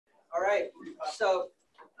All right. So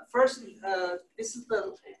first, this is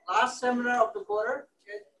the last seminar of the quarter.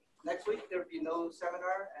 Okay. Next week there will be no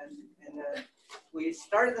seminar, and we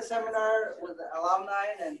started the seminar with the alumni,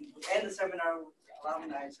 and we end the seminar with the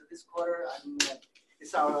alumni. So this quarter,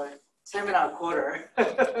 it's our seminar quarter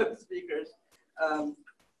speakers.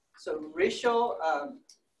 So Rachel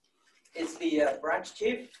is the branch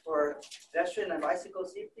chief for pedestrian and bicycle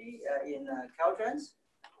safety in Caltrans.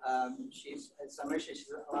 She's at Summershire, she's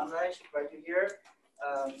an alumni, she graduated here.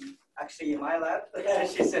 Actually in my lab,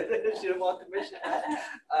 she said she didn't want to mention that.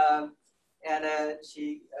 And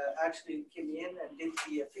she actually came in and did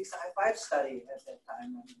the fixed I-5 study at that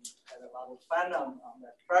time and had a lot of fun on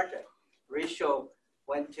that project. Rachel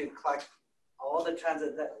went to collect all the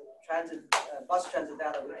bus transit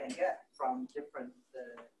data we can get from different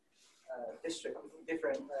districts,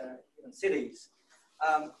 different cities.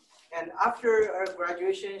 And after her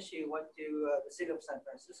graduation, she went to the city of San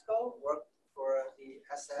Francisco, worked for the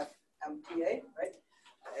SFMTA, right?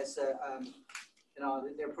 As a,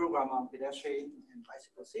 their program on pedestrian and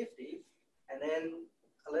bicycle safety. And then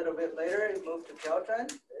a little bit later, moved to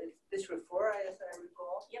Caltrans, District 4, as I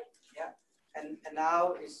recall. Yep. Yeah. And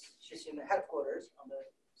now she's in the headquarters on the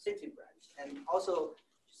safety branch. And also,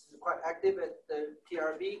 she's quite active at the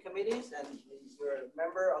TRB committees, and we're a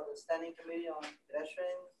member of the standing committee on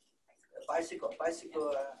pedestrian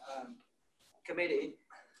bicycle committee.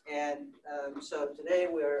 And so today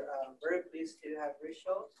we're very pleased to have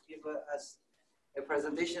Rachel give us a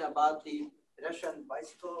presentation about the pedestrian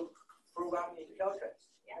bicycle program in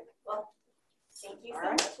Caltrans. Yeah, well, thank you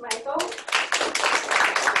so much, Michael.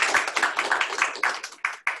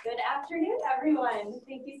 Good afternoon, everyone.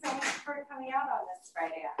 Thank you so much for coming out on this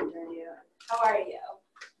Friday afternoon. How are you?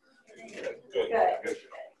 Good.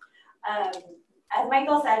 As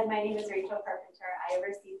Michael said, my name is Rachel Carpenter. I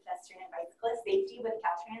oversee pedestrian and bicyclist safety with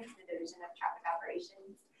Caltrans, the Division of Traffic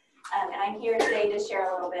Operations. And I'm here today to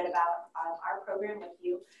share a little bit about our program with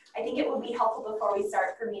you. I think it would be helpful before we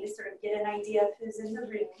start for me to sort of get an idea of who's in the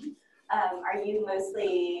room. Are you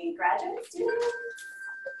mostly graduate students?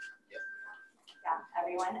 Yeah,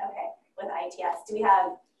 everyone? Okay, with ITS. Do we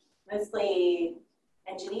have mostly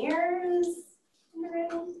engineers in the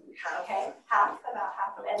room? Okay, about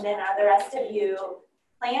half of it. And then are the rest of you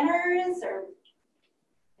planners or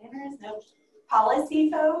planners? No.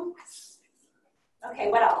 Policy folks? Okay,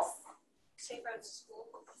 what else? Safe routes to school.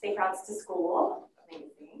 Safe routes to school.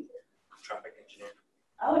 Amazing. Traffic engineer.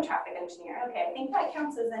 Oh, traffic engineer. Okay, I think that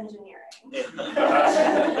counts as engineering.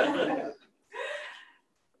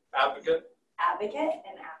 Advocate. Advocate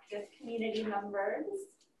and active community members.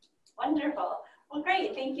 Wonderful. Well,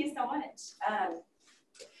 great. Thank you so much.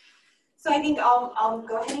 So I think I'll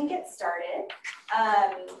go ahead and get started.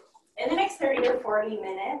 In the next 30 to 40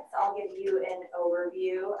 minutes, I'll give you an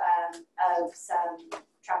overview of some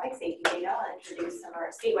traffic safety data. I'll introduce some of our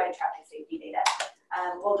statewide traffic safety data.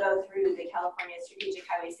 We'll go through the California Strategic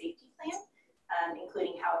Highway Safety Plan,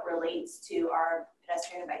 including how it relates to our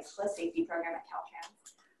pedestrian and bicyclist safety program at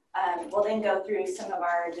Caltrans. We'll then go through some of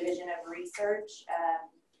our Division of Research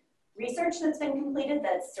that's been completed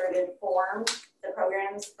that's sort of formed the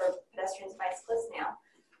programs for pedestrians and bicyclists now.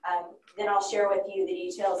 Then I'll share with you the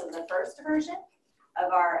details of the first version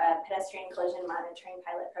of our pedestrian collision monitoring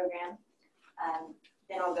pilot program.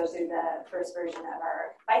 Then I'll go through the first version of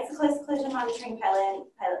our bicyclist collision monitoring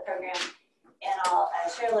pilot program, and I'll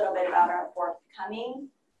share a little bit about our forthcoming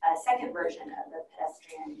second version of the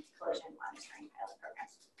pedestrian collision monitoring pilot program.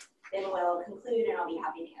 Then we'll conclude, and I'll be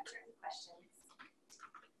happy to answer any questions.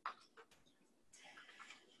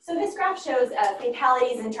 So this graph shows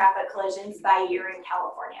fatalities and traffic collisions by year in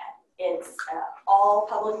California. It's all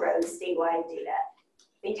public roads statewide data.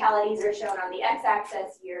 Fatalities are shown on the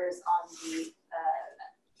x-axis, years on the,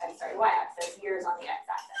 y-axis, years on the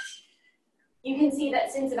x-axis. You can see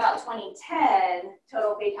that since about 2010,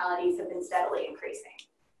 total fatalities have been steadily increasing.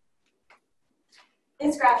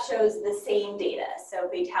 This graph shows the same data. So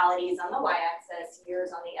fatalities on the y-axis,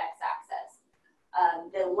 years on the x-axis.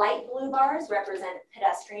 The light blue bars represent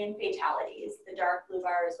pedestrian fatalities. The dark blue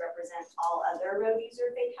bars represent all other road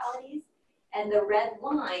user fatalities. And the red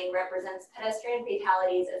line represents pedestrian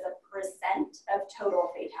fatalities as a percent of total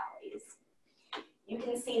fatalities. You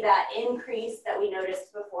can see that increase that we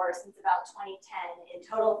noticed before since about 2010 in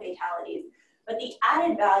total fatalities. But the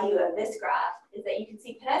added value of this graph is that you can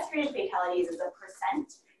see pedestrian fatalities as a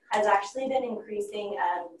percent has actually been increasing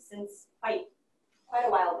since quite a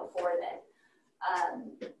while before then.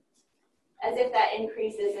 As if that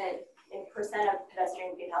increase isn't in percent of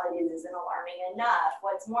pedestrian fatalities isn't alarming enough.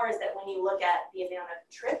 What's more is that when you look at the amount of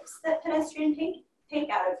trips that pedestrians take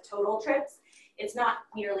out of total trips, it's not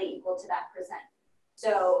nearly equal to that percent.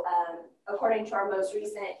 So according to our most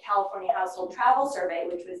recent California Household Travel Survey,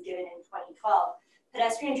 which was given in 2012,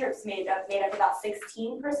 pedestrian trips made up about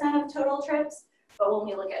 16% of total trips. But when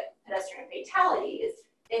we look at pedestrian fatalities,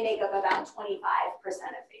 they make up about 25%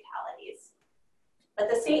 of fatalities. But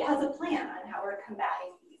the state has a plan on how we're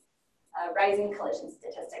combating these rising collision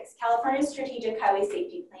statistics. California's Strategic Highway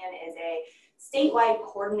Safety Plan is a statewide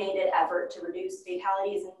coordinated effort to reduce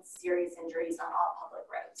fatalities and serious injuries on all public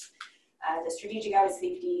roads. The Strategic Highway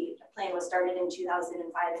Safety Plan was started in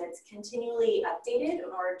 2005 and it's continually updated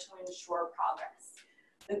in order to ensure progress.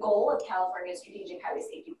 The goal of California's Strategic Highway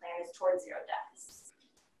Safety Plan is towards zero deaths.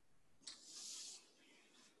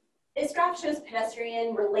 This graph shows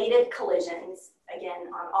pedestrian-related collisions, again,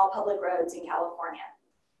 on all public roads in California.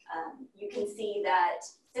 You can see that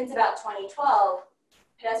since about 2012,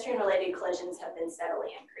 pedestrian-related collisions have been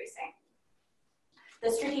steadily increasing.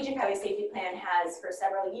 The Strategic Highway Safety Plan has, for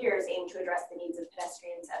several years, aimed to address the needs of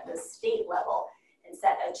pedestrians at the state level and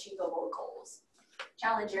set achievable goals.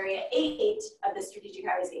 Challenge Area 8 of the Strategic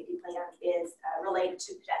Highway Safety Plan is related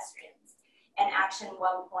to pedestrians. And Action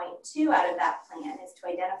 1.2 out of that plan is to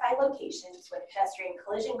identify locations with pedestrian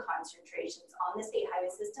collision concentrations on the state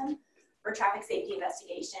highway system for traffic safety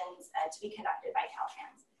investigations to be conducted by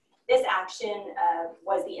Caltrans. This action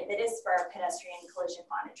was the impetus for our pedestrian collision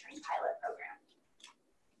monitoring pilot program.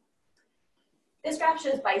 This graph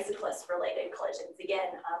shows bicyclist-related collisions.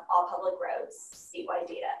 Again, all public roads, statewide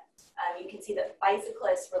data. You can see that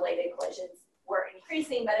bicyclist-related collisions were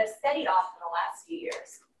increasing, but have steadied off in the last few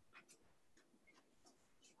years.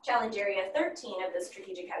 Challenge Area 13 of the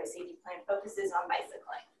Strategic Highway Safety Plan focuses on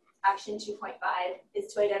bicycling. Action 2.5 is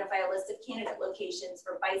to identify a list of candidate locations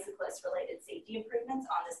for bicyclist-related safety improvements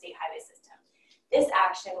on the state highway system. This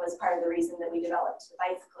action was part of the reason that we developed the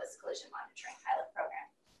Bicyclist Collision Monitoring Pilot Program.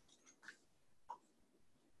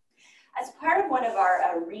 As part of one of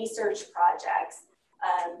our research projects,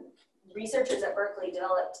 researchers at Berkeley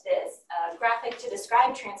developed this graphic to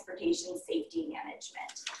describe transportation safety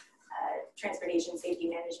management. Transportation safety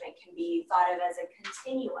management can be thought of as a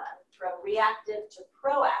continuum from reactive to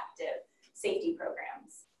proactive safety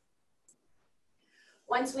programs.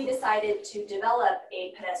 Once we decided to develop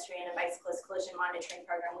a pedestrian and bicyclist collision monitoring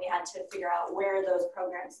program, we had to figure out where those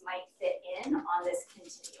programs might fit in on this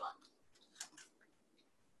continuum.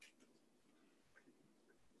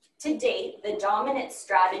 To date, the dominant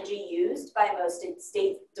strategy used by most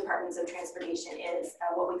state departments of transportation is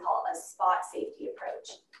what we call a spot safety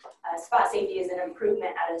approach. Spot safety is an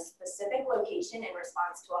improvement at a specific location in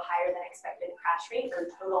response to a higher than expected crash rate or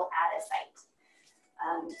total at a site.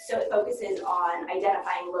 So it focuses on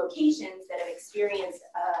identifying locations that have experienced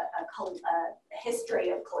a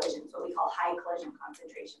history of collisions, what we call high collision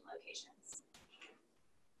concentration locations.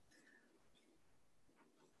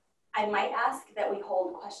 I might ask that we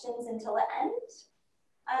hold questions until the end.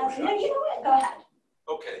 No, you know what? Go ahead.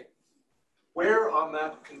 Okay. Where on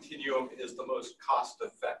that continuum is the most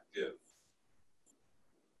cost-effective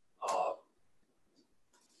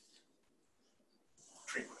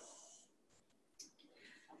treatment?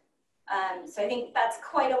 So I think that's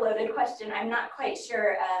quite a loaded question. I'm not quite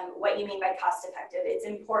sure what you mean by cost-effective. It's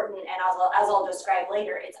important, and as I'll describe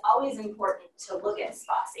later, it's always important to look at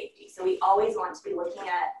spot safety. So we always want to be looking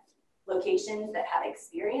at locations that have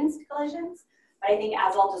experienced collisions. But I think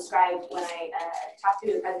as I'll describe when I talk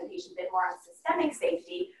through the presentation a bit more on systemic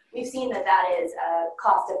safety, we've seen that that is a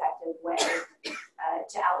cost-effective way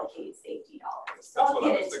to allocate safety dollars. So that's what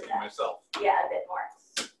I was thinking myself. Yeah, a bit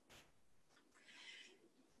more.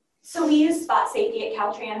 So we use spot safety at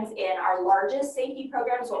Caltrans in our largest safety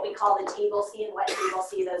programs, what we call the Table C and Wet Table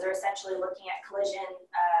C. Those are essentially looking at collision,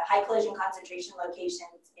 high collision concentration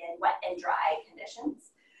locations in wet and dry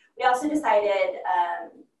conditions. We also decided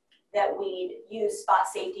that we'd use spot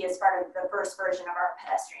safety as part of the first version of our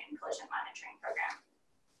pedestrian collision monitoring program.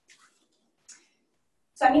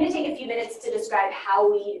 So I'm going to take a few minutes to describe how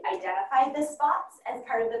we identified the spots as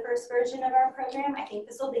part of the first version of our program. I think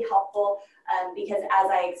this will be helpful because as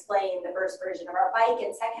I explained the first version of our bike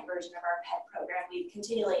and second version of our PED program, we've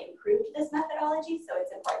continually improved this methodology, so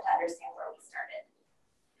it's important to understand where we started.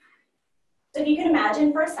 So if you can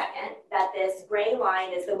imagine for a second that this gray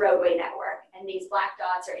line is the roadway network and these black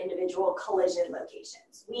dots are individual collision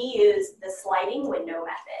locations. We use the sliding window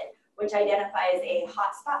method, which identifies a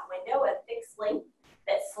hotspot window of fixed length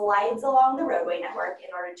that slides along the roadway network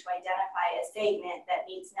in order to identify a segment that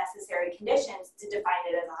meets necessary conditions to define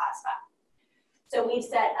it as a hotspot. So we've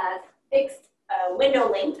set a fixed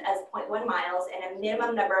window length as 0.1 miles and a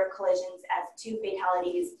minimum number of collisions as 2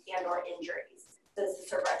 fatalities and or injuries. So this is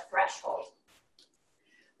sort of our threshold.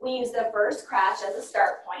 We use the first crash as a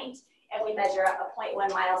start point, and we measure a 0.1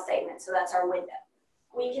 mile segment, so that's our window.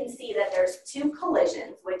 We can see that there's 2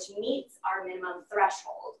 collisions, which meets our minimum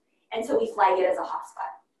threshold, and so we flag it as a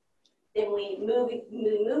hotspot. Then we move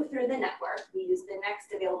through the network. We use the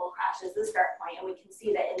next available crash as the start point, and we can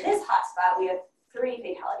see that in this hotspot, we have 3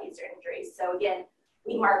 fatalities or injuries. So again,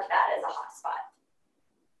 we mark that as a hotspot.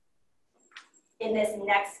 In this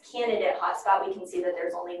next candidate hotspot, we can see that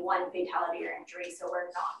there's only 1 fatality or injury, so we're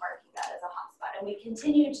not marking that as a hotspot. And we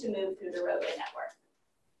continue to move through the roadway network.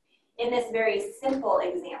 In this very simple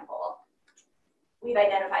example, we've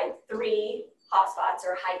identified 3 hotspots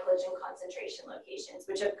or high collision concentration locations,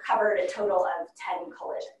 which have covered a total of 10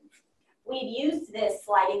 collisions. We've used this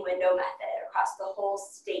sliding window method across the whole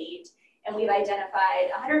state, and we've identified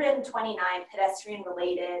 129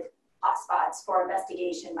 pedestrian-related hotspots for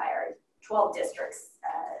investigation by our 12 districts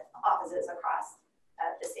offices across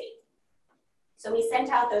the state. So we sent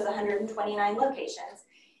out those 129 locations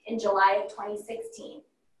in July of 2016,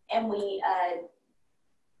 and we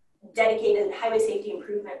dedicated Highway Safety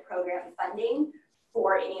Improvement Program funding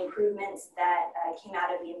for any improvements that came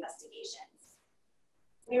out of the investigations.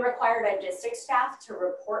 We required our district staff to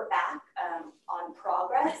report back on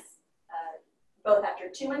progress, both after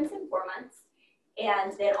 2 months and 4 months,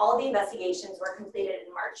 and then all the investigations were completed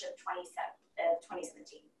in March of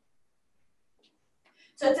 2017.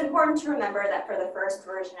 So it's important to remember that for the first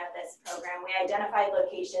version of this program, we identified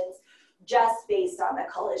locations just based on the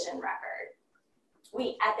collision record.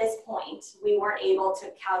 At this point, we weren't able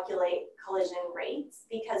to calculate collision rates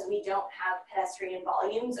because we don't have pedestrian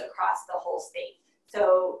volumes across the whole state.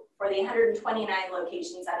 So for the 129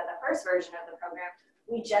 locations out of the first version of the program,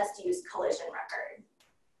 we just used collision record.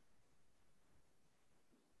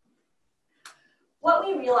 What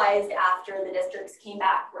we realized after the districts came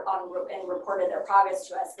back and reported their progress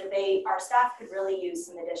to us, that our staff could really use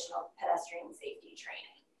some additional pedestrian safety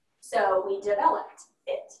training. So we developed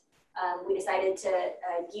it. We decided to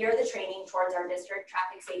gear the training towards our district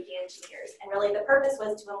traffic safety engineers. And really the purpose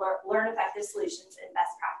was to learn effective solutions and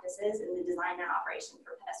best practices in the design and operation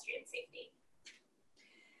for pedestrian safety.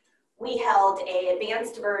 We held an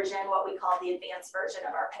advanced version, what we call the advanced version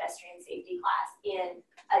of our pedestrian safety class in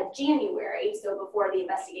January, so before the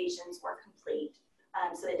investigations were complete,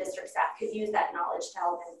 so the district staff could use that knowledge to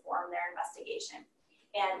help inform their investigation.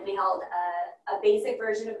 And we held a basic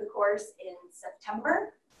version of the course in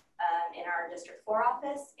September in our District 4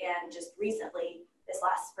 office, and just recently, this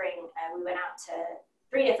last spring, we went out to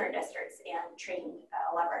 3 different districts and trained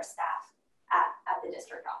a lot of our staff at the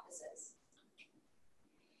district offices.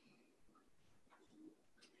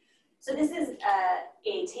 So this is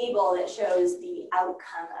a table that shows the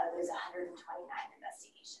outcome of those 129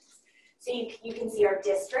 investigations. So you can see our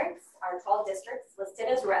districts, our 12 districts listed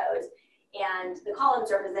as rows, and the columns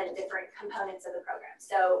represent different components of the program.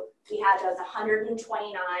 So we had those 129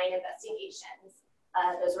 investigations.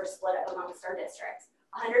 Those were split up amongst our districts.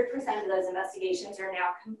 100% of those investigations are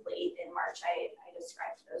now complete. In March, I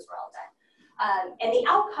described those were all done. And the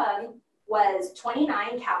outcome was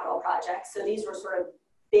 29 capital projects. So these were sort of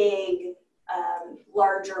big,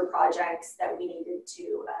 larger projects that we needed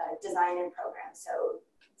to design and program. So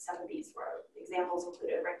some of these examples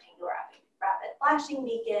included rectangular rapid flashing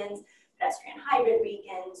beacons, pedestrian hybrid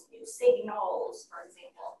beacons, new signals, for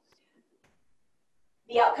example.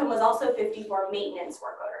 The outcome was also 54 maintenance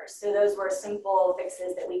work orders. So those were simple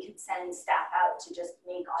fixes that we could send staff out to just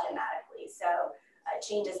make automatically. So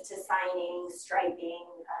changes to signing, striping,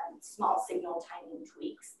 small signal timing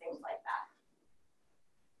tweaks, things like that.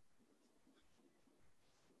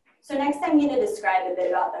 So next I'm going to describe a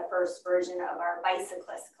bit about the first version of our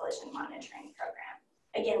Bicyclist collision monitoring program.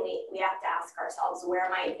 Again, we have to ask ourselves, where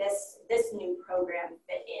might this new program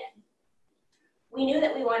fit in? We knew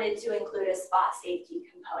that we wanted to include a spot safety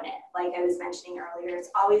component. Like I was mentioning earlier,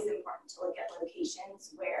 it's always important to look at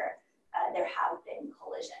locations where there have been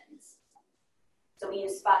collisions. So we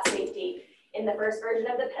used spot safety in the first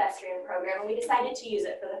version of the pedestrian program, and we decided to use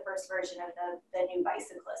it for the first version of the new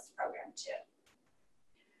Bicyclist program too.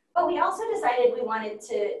 But we also decided we wanted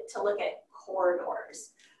to look at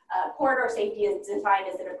corridors. Corridor safety is defined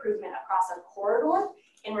as an improvement across a corridor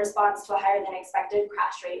in response to a higher than expected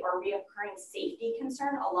crash rate or reoccurring safety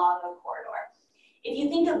concern along a corridor. If you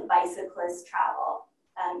think of bicyclist travel,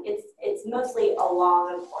 it's mostly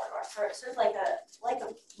along a corridor, so it's sort of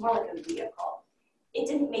more like a vehicle. It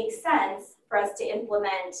didn't make sense for us to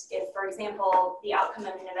implement if, for example, the outcome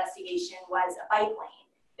of an investigation was a bike lane.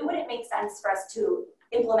 It wouldn't make sense for us to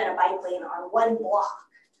implement a bike lane on one block,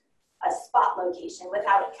 a spot location,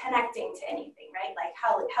 without it connecting to anything, right? Like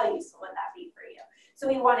how useful would that be for you? So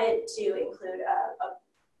we wanted to include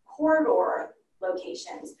corridor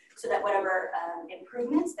locations so that whatever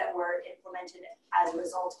improvements that were implemented as a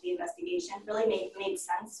result of the investigation really made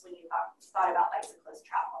sense when you thought about bicyclist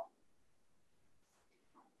travel.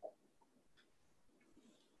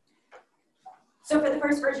 So for the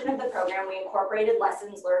first version of the program, we incorporated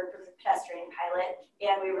lessons learned from the pedestrian pilot,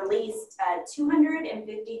 and we released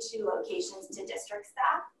 252 locations to district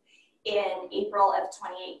staff in April of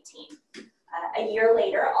 2018. A year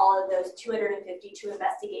later, all of those 252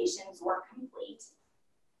 investigations were complete.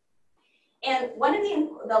 And one of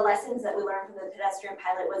the lessons that we learned from the pedestrian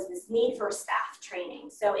pilot was this need for staff training.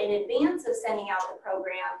 So in advance of sending out the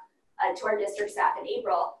program to our district staff in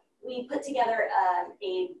April, we put together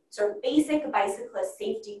a sort of basic bicyclist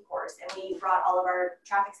safety course, and we brought all of our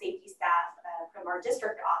traffic safety staff from our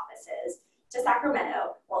district offices to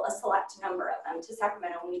Sacramento, well, a select number of them to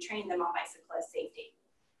Sacramento, and we trained them on bicyclist safety.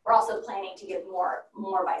 We're also planning to give more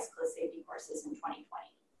bicyclist safety courses in 2020.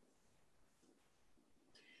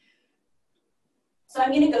 So I'm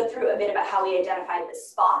going to go through a bit about how we identified the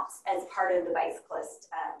spots as part of the bicyclist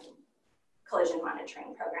collision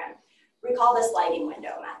monitoring program. Recall the sliding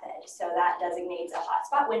window method. So that designates a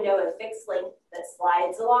hotspot window of fixed length that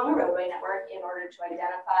slides along a roadway network in order to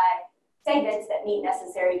identify segments that meet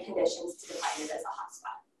necessary conditions to define it as a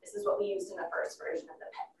hotspot. This is what we used in the first version of the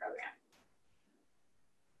PET program.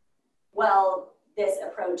 Well, this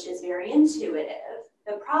approach is very intuitive.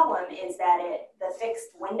 The problem is that the fixed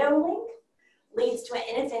window length leads to an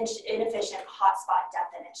inefficient hotspot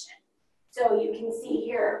definition. So you can see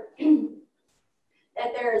here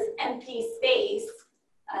that there's empty space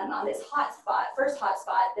on this hotspot, first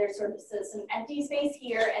hotspot. There's sort of some empty space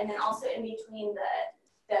here, and then also in between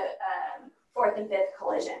the fourth and fifth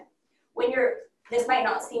collision. This might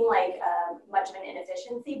not seem like much of an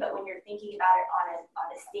inefficiency, but when you're thinking about it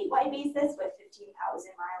on a statewide basis with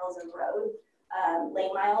 15,000 miles of road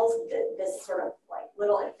lane miles, this sort of like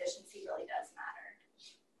little inefficiency really does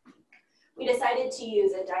matter. We decided to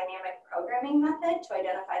use a dynamic programming method to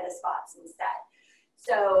identify the spots instead.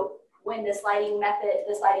 So when the sliding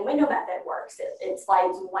window method works, it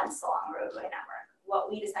slides once along a roadway network. What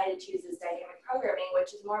we decided to use is dynamic programming,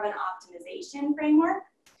 which is more of an optimization framework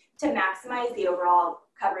to maximize the overall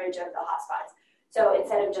coverage of the hotspots. So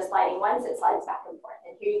instead of just sliding once, it slides back and forth.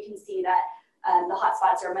 And here you can see that the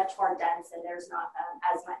hotspots are much more dense and there's not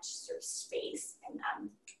as much sort of space in them.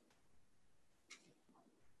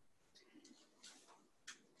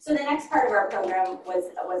 So the next part of our program was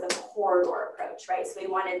a corridor approach, right? So we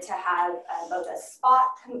wanted to have both a spot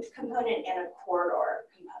component and a corridor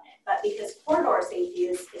component. But because corridor safety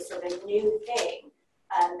is sort of a new thing,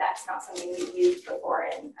 that's not something we've used before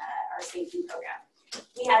in our safety program.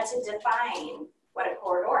 We had to define what a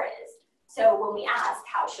corridor is. So when we asked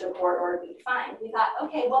how should a corridor be defined, we thought,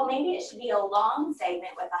 okay, well maybe it should be a long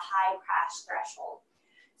segment with a high crash threshold.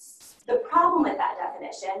 The problem with that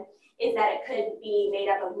definition is that it could be made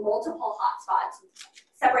up of multiple hotspots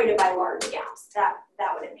separated by large gaps. That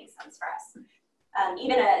wouldn't make sense for us.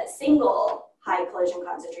 Even a single high collision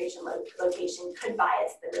concentration location could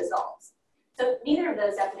bias the results. So neither of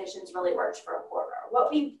those definitions really worked for a corridor. What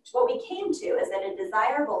we came to is that a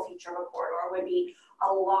desirable feature of a corridor would be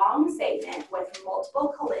a long segment with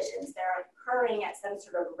multiple collisions that are occurring at some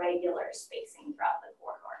sort of regular spacing throughout the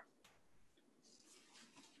corridor.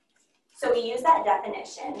 So we used that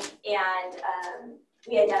definition and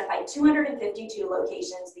we identified 252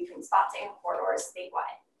 locations between spots and corridors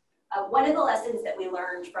statewide. One of the lessons that we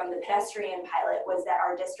learned from the pedestrian pilot was that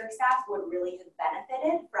our district staff would really have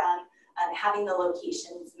benefited from having the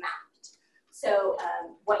locations mapped. So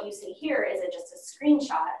what you see here is just a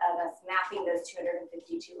screenshot of us mapping those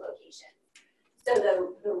 252 locations. So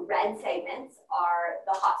the red segments are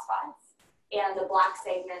the hotspots and the black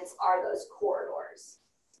segments are those corridors.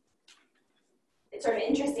 It's sort of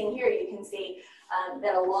interesting here, you can see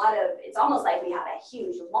that it's almost like we have a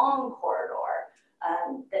huge long corridor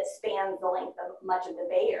that spans the length of much of the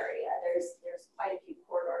Bay Area. There's quite a few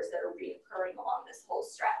corridors that are reoccurring along this whole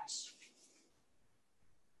stretch.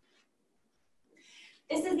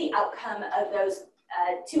 This is the outcome of those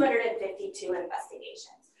 252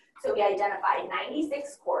 investigations. So we identified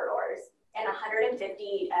 96 corridors and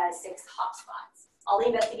 156 hotspots. All the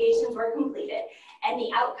investigations were completed, and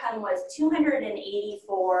the outcome was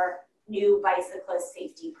 284 new bicyclist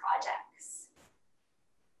safety projects.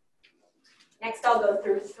 Next, I'll go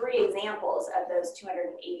through 3 examples of those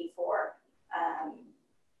 284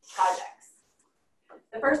 projects.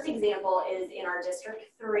 The first example is in our District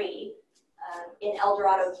 3 in El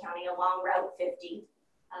Dorado County along Route 50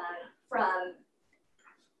 from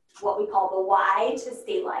what we call the Y to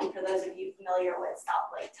State Line. For those of you familiar with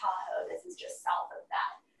South Lake Tahoe, this is just south of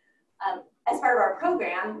that. As part of our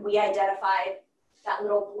program, we identified that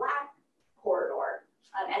little black corridor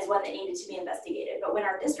as one that needed to be investigated. But when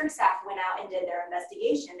our district staff went out and did their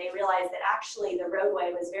investigation, they realized that actually the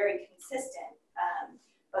roadway was very consistent,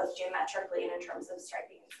 both geometrically and in terms of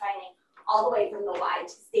striping and signing, all the way from the Y to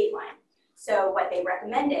state line. So what they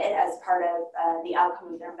recommended as part of the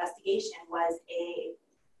outcome of their investigation was a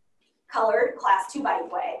colored Class 2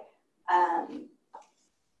 bikeway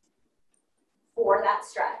for that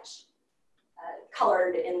stretch,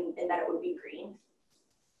 colored in that it would be green,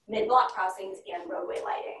 mid-block crossings, and roadway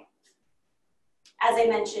lighting. As I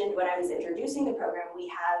mentioned when I was introducing the program, we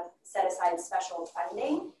have set aside special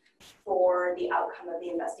funding for the outcome of the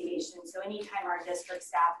investigation. So anytime our district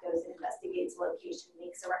staff goes and investigates a location,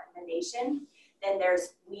 makes a recommendation, then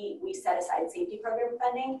we set aside safety program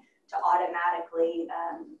funding to automatically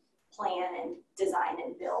plan and design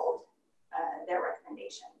and build their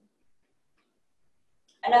recommendation.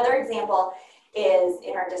 Another example is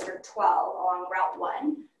in our District 12 along Route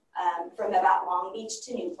 1 from about Long Beach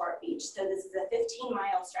to Newport Beach. So this is a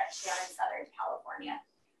 15-mile stretch down in Southern California.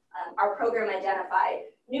 Our program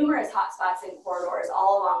identified numerous hotspots and corridors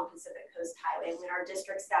all along Pacific Coast Highway. When our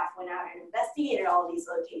district staff went out and investigated all these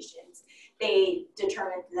locations, they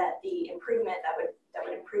determined that the improvement that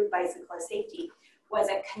would improve bicyclist safety was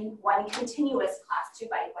one continuous Class 2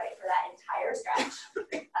 bikeway for that entire stretch,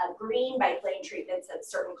 green bike lane treatments at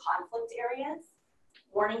certain conflict areas,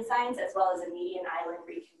 warning signs, as well as a median island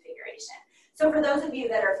reconfiguration. So for those of you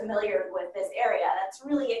that are familiar with this area, that's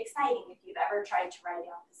really exciting. If you've ever tried to ride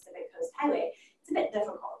down Pacific Coast Highway, it's a bit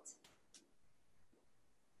difficult.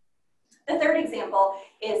 The third example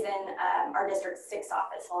is in our District 6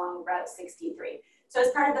 office along Route 63. So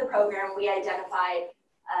as part of the program, we identified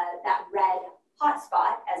that red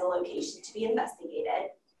hotspot as a location to be investigated.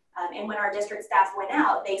 And when our district staff went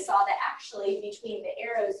out, they saw that actually between the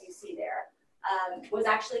arrows you see there was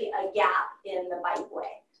actually a gap in the bikeway.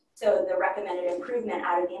 So the recommended improvement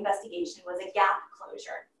out of the investigation was a gap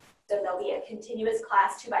closure. So there'll be a continuous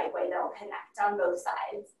Class 2 bikeway that will connect on both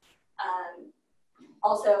sides.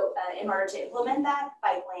 Also, in order to implement that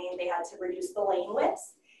bike lane, they had to reduce the lane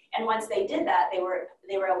widths. And once they did that, they were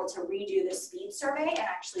able to redo the speed survey and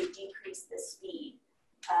actually decrease the speed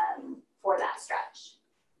for that stretch.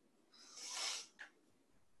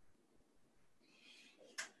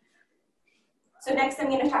 So next I'm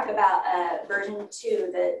going to talk about version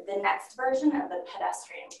 2, the next version of the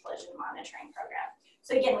pedestrian collision monitoring program.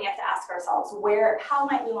 So again, we have to ask ourselves, how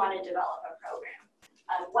might we want to develop a program?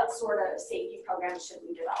 What sort of safety program should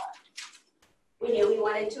we develop? We knew we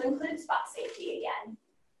wanted to include spot safety again.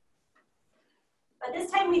 But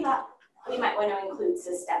this time we thought we might want to include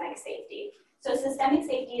systemic safety. So systemic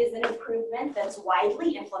safety is an improvement that's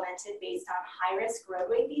widely implemented based on high-risk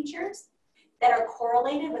roadway features that are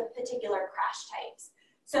correlated with particular crash types.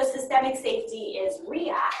 So systemic safety is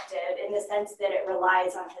reactive in the sense that it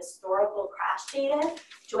relies on historical crash data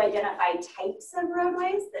to identify types of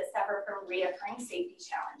roadways that suffer from reoccurring safety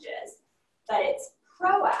challenges. But it's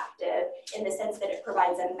proactive in the sense that it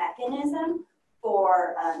provides a mechanism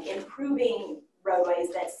for improving roadways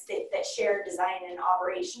that share design and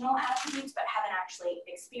operational attributes but haven't actually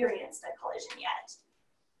experienced a collision yet.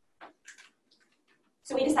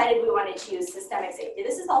 So we decided we wanted to use systemic safety.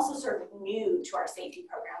 This is also sort of new to our safety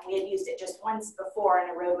program. We had used it just once before in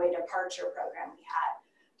a roadway departure program we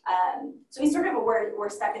had. So we sort of were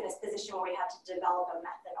stuck in this position where we had to develop a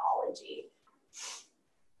methodology.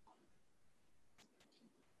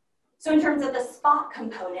 So in terms of the spot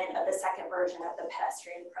component of the second version of the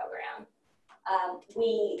pedestrian program,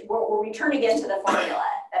 we'll return again to the formula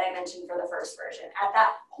that I mentioned for the first version. At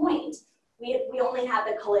that point, we only had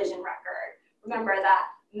the collision record. Remember that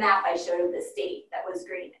map I showed of the state that was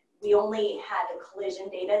green? We only had the collision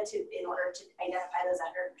data in order to identify those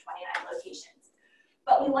 129 locations.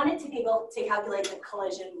 But we wanted to be able to calculate the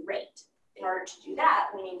collision rate. In order to do that,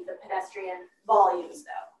 we need the pedestrian volumes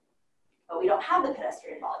though. But we don't have the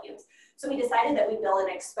pedestrian volumes. So we decided that we build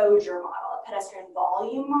an exposure model, a pedestrian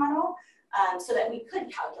volume model, so that we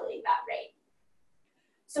could calculate that rate.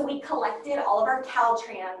 So we collected all of our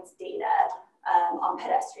Caltrans data on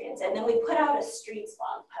pedestrians, and then we put out a streets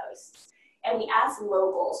blog post, and we asked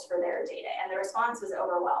locals for their data, and the response was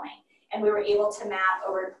overwhelming. And we were able to map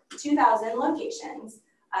over 2,000 locations,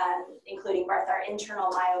 including both our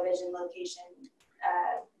internal MyoVision location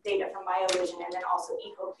data from MyoVision, and then also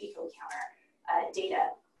EcoCounter data.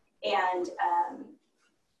 And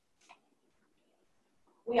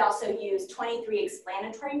we also used 23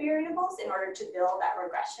 explanatory variables in order to build that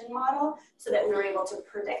regression model so that we were able to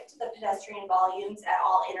predict the pedestrian volumes at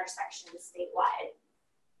all intersections statewide.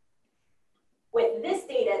 With this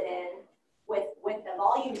data then, with the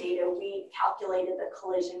volume data, we calculated the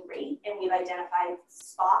collision rate, and we've identified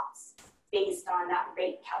spots based on that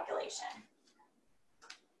rate calculation.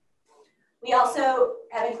 We also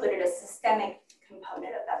have included a systemic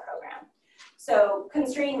component of that program. So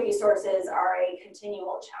constrained resources are a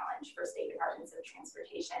continual challenge for state departments of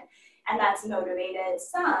transportation, and that's motivated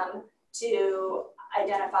some to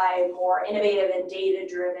identify more innovative and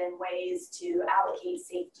data-driven ways to allocate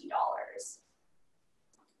safety dollars.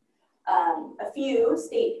 A few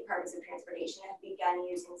state departments of transportation have begun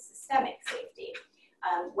using systemic safety,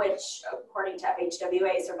 which, according to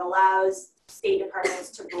FHWA, sort of allows state departments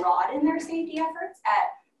to broaden their safety efforts at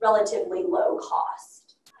relatively low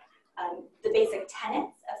cost. The basic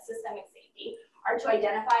tenets of systemic safety are to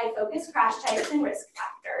identify focused crash types and risk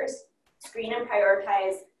factors, screen and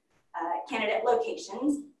prioritize candidate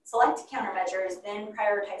locations, select countermeasures, then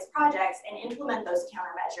prioritize projects, and implement those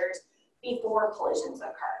countermeasures before collisions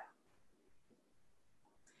occur.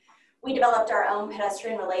 We developed our own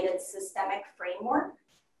pedestrian-related systemic framework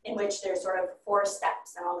in which there's sort of 4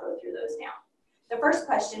 steps, and I'll go through those now. The first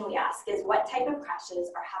question we ask is, what type of crashes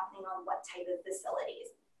are happening on what type of facilities?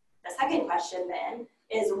 The second question then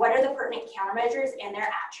is, what are the pertinent countermeasures and their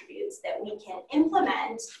attributes that we can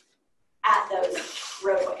implement at those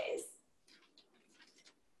roadways?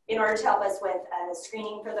 In order to help us with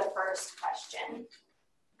screening for the first question,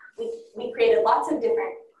 we created lots of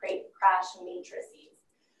different crash matrices.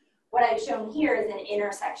 What I've shown here is an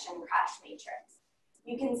intersection crash matrix.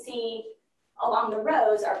 You can see along the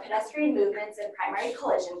rows are pedestrian movements and primary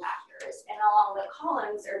collision factors, and along the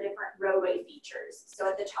columns are different roadway features. So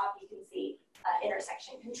at the top you can see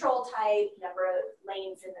intersection control type, number of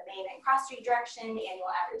lanes in the main and cross street direction, annual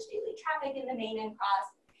average daily traffic in the main and cross,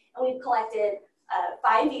 and we've collected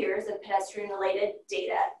 5 years of pedestrian-related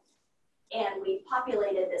data, and we've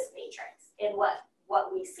populated this matrix. And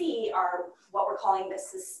what we see are what we're calling the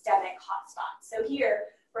systemic hotspots. So here,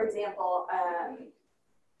 for example,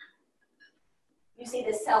 you see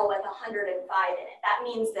the cell with 105 in it. That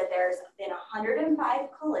means that there's been 105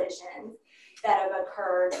 collisions that have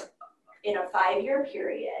occurred in a 5-year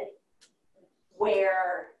period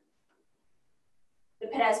where the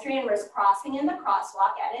pedestrian was crossing in the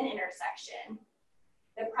crosswalk at an intersection.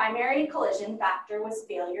 The primary collision factor was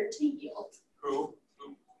failure to yield. Who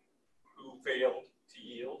failed to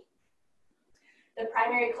yield? The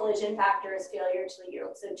primary collision factor is failure to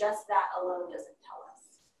yield. So just that alone doesn't tell us.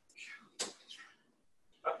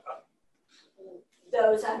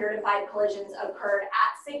 Those 105 collisions occurred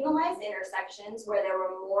at signalized intersections where there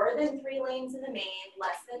were more than 3 lanes in the main,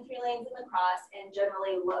 less than 3 lanes in the cross, and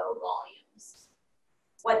generally low volumes.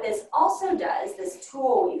 What this also does, this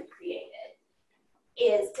tool we've created,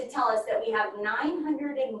 is to tell us that we have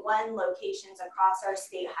 901 locations across our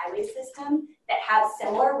state highway system that have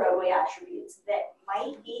similar roadway attributes that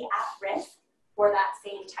might be at risk for that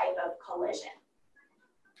same type of collision.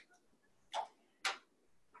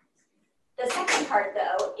 The second part,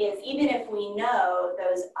 though, is even if we know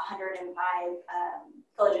those 105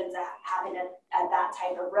 collisions that happened at that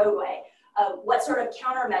type of roadway, what sort of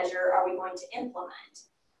countermeasure are we going to implement?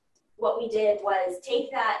 What we did was take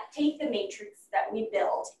the matrix that we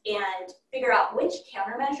built and figure out which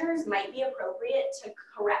countermeasures might be appropriate to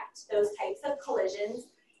correct those types of collisions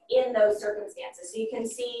in those circumstances. So you can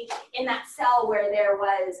see in that cell where there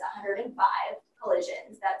was 105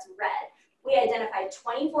 collisions, that's red, we identified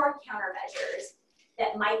 24 countermeasures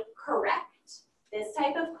that might correct this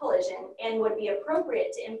type of collision and would be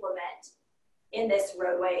appropriate to implement in this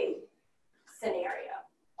roadway scenario.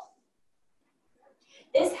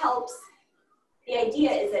 This helps, the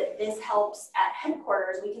idea is that this helps at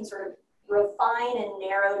headquarters, we can sort of refine and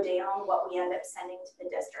narrow down what we end up sending to the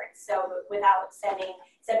district. So without sending,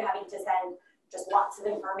 instead of having to send just lots of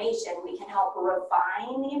information, we can help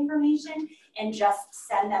refine the information and just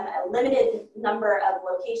send them a limited number of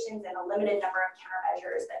locations and a limited number of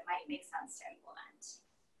countermeasures that might make sense to implement.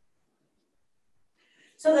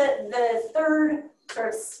 So the third sort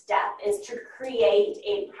of step is to create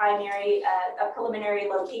a preliminary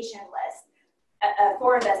location list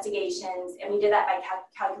for investigations, and we did that by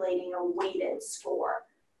calculating a weighted score.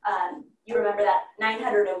 You remember that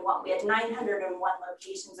 901, we had 901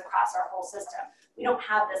 locations across our whole system. We don't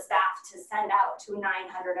have the staff to send out to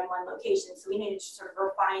 901 locations, so we needed to sort of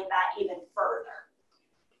refine that even further.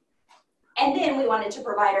 And then we wanted to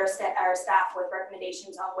provide our staff with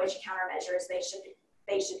recommendations on which countermeasures they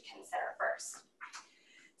should consider first.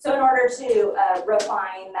 So in order to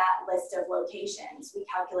refine that list of locations, we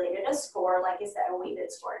calculated a score, like I said, a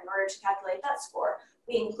weighted score. In order to calculate that score,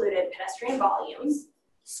 we included pedestrian volumes,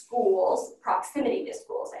 schools, proximity to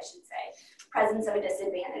schools, I should say, presence of a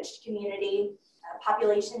disadvantaged community,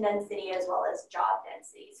 population density, as well as job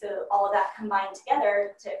density. So all of that combined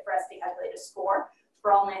together for us to calculate a score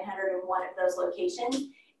for all 901 of those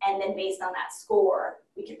locations. And then based on that score,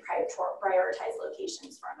 we could prioritize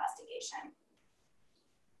locations for investigation.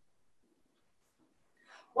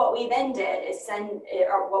 What we then did is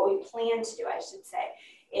or what we plan to do, I should say,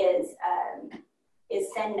 is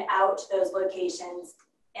send out those locations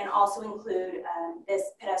and also include this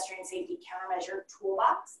pedestrian safety countermeasure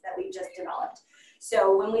toolbox that we've just developed.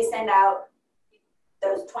 So when we send out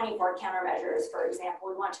those 24 countermeasures, for example,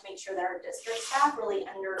 we want to make sure that our district staff really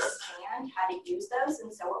understand how to use those.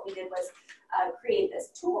 And so what we did was create this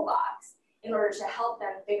toolbox in order to help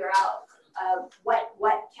them figure out what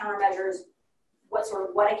countermeasures,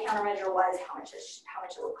 what a countermeasure was, how much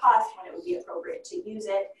it would cost, when it would be appropriate to use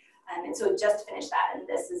it. And so we just finished that, and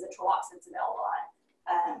this is a toolbox that's available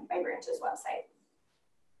on my branch's website.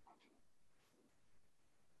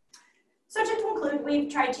 So to conclude, we've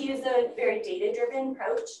tried to use a very data-driven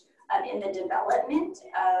approach in the development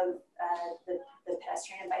of the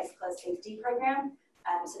Pedestrian and Bicyclist Safety Program.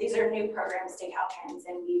 So these are new programs to Caltrans,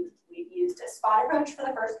 and we've used a spot approach for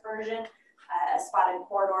the first version, a spot and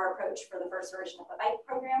corridor approach for the first version of the bike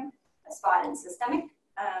program, a spot and systemic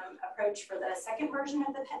approach for the second version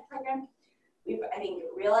of the PET program. We've, I think,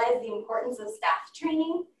 realized the importance of staff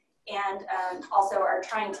training, and also are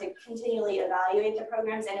trying to continually evaluate the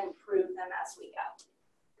programs and improve them as we go.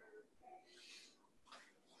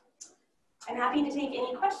 I'm happy to take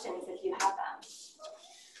any questions if you have them.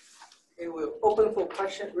 Okay, we're open for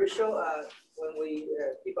questions. Rachel, when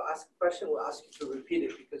people ask a question, we'll ask you to repeat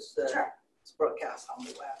it because Sure. It's broadcast on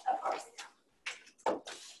the web. Of course.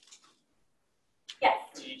 Yes.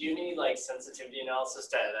 Do you need like sensitivity analysis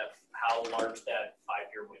to how large that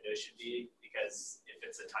 5-year window should be? Because if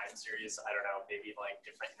it's a time series, I don't know, maybe like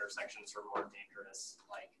different intersections are more dangerous.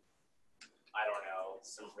 Like, I don't know,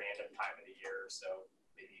 some random time of the year. So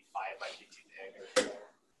maybe 5 might be too big.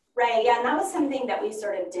 Right, yeah, and that was something that we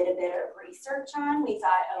sort of did a bit of research on. We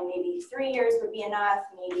thought, oh, maybe 3 years would be enough.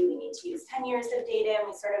 Maybe we need to use 10 years of data.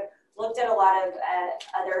 And we sort of looked at a lot of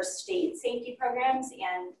other state safety programs,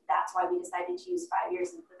 and that's why we decided to use 5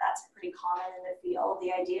 years. And that's pretty common in the field.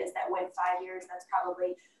 The idea is that with 5 years, that's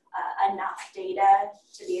probably enough data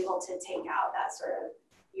to be able to take out that sort of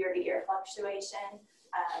year-to-year fluctuation.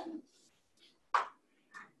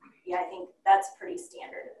 Yeah, I think that's pretty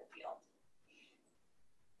standard in the field.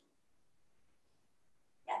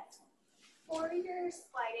 Yes. For your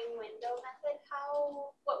sliding window method,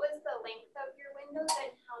 what was the length of your windows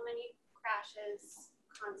and how many crashes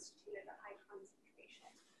constituted a high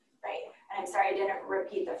concentration? Right, and I'm sorry I didn't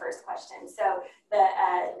repeat the first question. So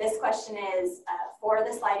this question is, for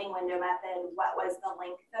the sliding window method, what was the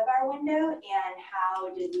length of our window and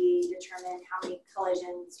how did we determine how many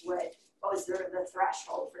collisions what was sort of the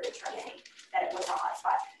threshold for determining that it was a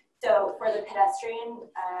hotspot? So for the pedestrian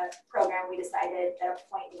program, we decided that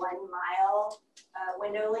a 0.1 mile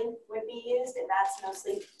window length would be used, and that's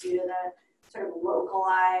mostly due to the sort of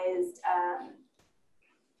localized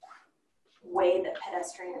way that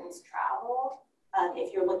pedestrians travel.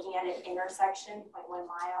 If you're looking at an intersection, 0.1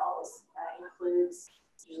 miles includes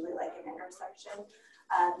usually like an intersection.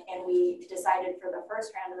 And we decided for the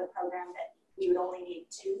first round of the program that we would only need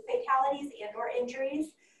 2 fatalities and or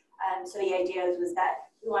injuries. So the idea was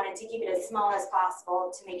that we wanted to keep it as small as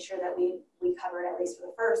possible to make sure that we covered, at least for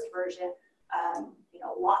the first version,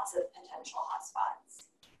 lots of potential hotspots.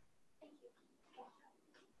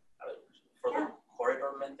 For the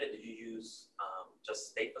corridor method, did you use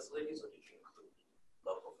just state facilities or did you include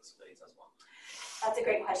local facilities as well? That's a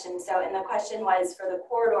great question. So, and the question was, for the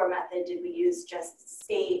corridor method, did we use just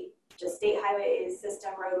state highways,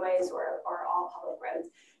 system roadways, or all public roads?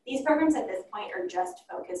 These programs at this point are just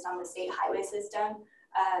focused on the state highway system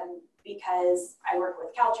because I work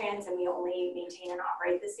with Caltrans and we only maintain and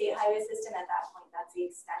operate the state highway system. At that point, that's the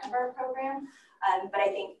extent of our program. But I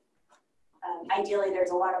think ideally there's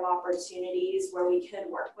a lot of opportunities where we could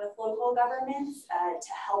work with local governments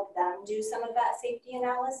to help them do some of that safety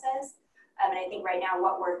analysis. And I think right now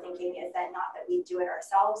what we're thinking is that not that we do it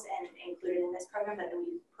ourselves and include it in this program, but that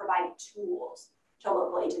we provide tools to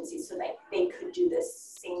local agencies so that they could do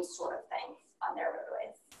this same sort of thing on their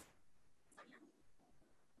roadways.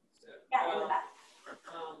 Yeah, in the back.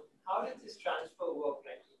 How did this transfer work?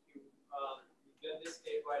 Like you've done this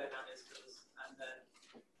statewide analysis, and then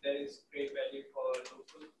there is great value for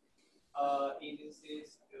local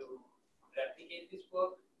agencies to replicate this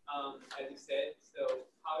work, as you said. So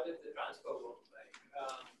how does the transfer work? Like,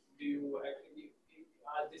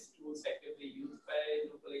 are these tools actively used by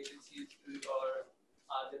local agencies, or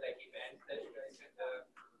Are there like events that you guys can do?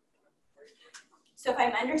 So if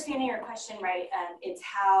I'm understanding your question right, it's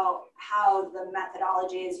how the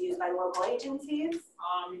methodology is used by local agencies.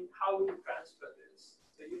 How would you transfer this?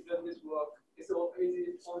 So you've done this work. Is it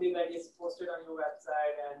only when it's posted on your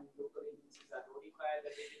website and local agencies are notified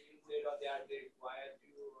that they can use it, or are they required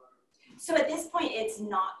to? So at this point, it's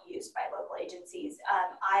not used by local agencies.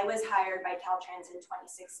 I was hired by Caltrans in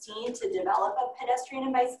 2016 to develop a pedestrian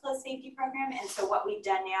and bicyclist safety program. And so what we've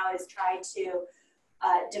done now is try to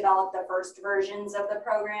develop the first versions of the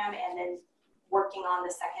program and then working on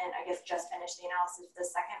the second, I guess just finished the analysis of the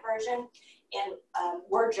second version. And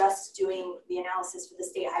we're just doing the analysis for the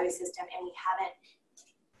state highway system, and we haven't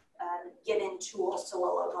given tools to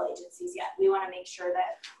local agencies yet. We want to make sure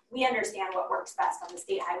that we understand what works best on the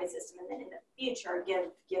state highway system, and then in the future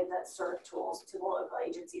give the sort of tools to the local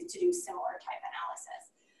agencies to do similar type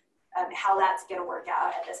analysis. How that's going to work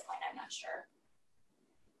out at this point, I'm not sure.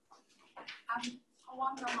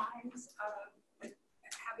 Along the lines of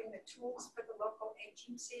having the tools for the local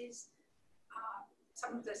agencies,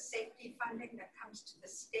 some of the safety funding that comes to the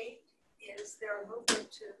state, is there a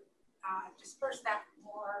movement to disperse that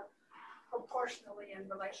more proportionally in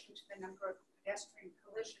relation to the number of pedestrian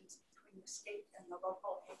collisions between the state and the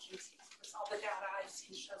local agencies? Because all the data I've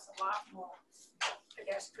seen shows a lot more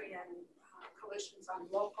pedestrian collisions on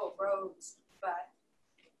local roads, but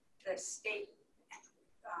the state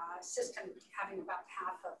system having about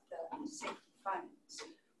half of the safety funds.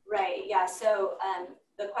 Right, yeah, so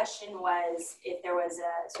the question was if there was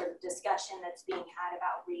a sort of discussion that's being had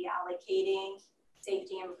about reallocating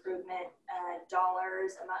safety improvement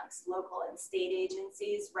dollars amongst local and state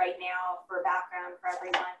agencies. Right now, for background for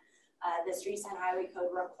everyone, the Streets and Highway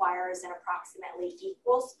Code requires an approximately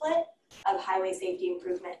equal split of highway safety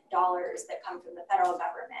improvement dollars that come from the federal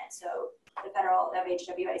government. So the federal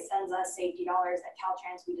FHWA sends us safety dollars at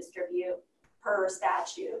Caltrans. We distribute per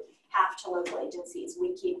statute half to local agencies.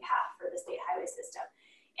 We keep half for the state highway system.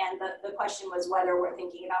 And the question was whether we're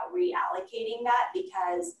thinking about reallocating that,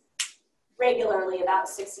 because regularly about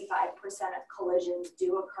 65% of collisions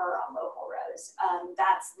do occur on local roads.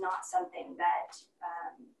 That's not something that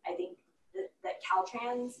I think that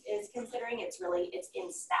Caltrans is considering. It's in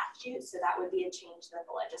statute, so that would be a change that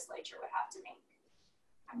the legislature would have to make.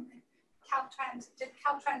 Did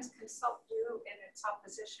Caltrans consult you in its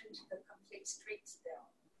opposition to the Complete Streets bill,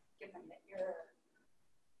 given that you're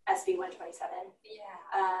SB 127?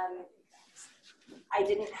 Yeah. I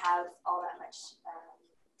didn't have all that much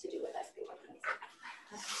to do with SB 127.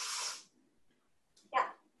 Yeah.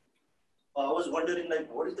 I was wondering, like,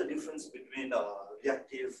 what is the difference between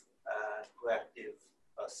reactive and proactive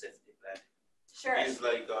safety planning? Sure. Is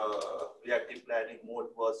like reactive planning more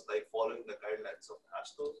towards like following the guidelines of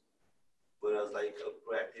ASTO, whereas like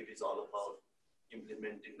proactive is all about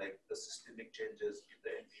implementing like the systemic changes in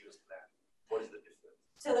the end-use plan. What is the difference?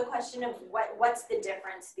 So the question of what's the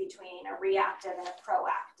difference between a reactive and a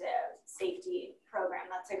proactive safety program?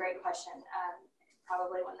 That's a great question.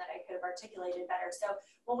 Probably one that I could have articulated better. So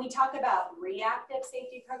when we talk about reactive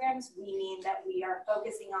safety programs, we mean that we are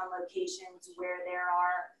focusing on locations where there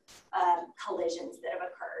are collisions that have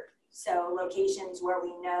occurred. So locations where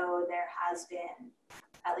we know there has been,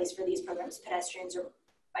 at least for these programs, pedestrians or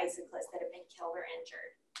bicyclists that have been killed or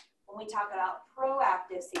injured. When we talk about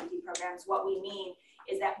proactive safety programs, what we mean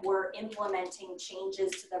is that we're implementing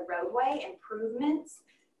changes to the roadway, improvements,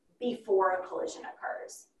 before a collision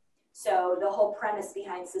occurs. So the whole premise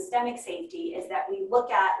behind systemic safety is that we look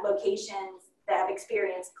at locations that have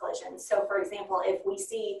experienced collisions. So for example, if we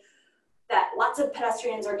see that lots of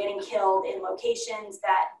pedestrians are getting killed in locations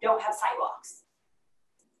that don't have sidewalks,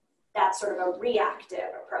 that's sort of a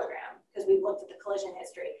reactive program because we've looked at the collision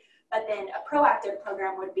history. But then a proactive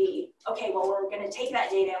program would be, okay, well, we're going to take that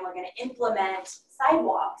data and we're going to implement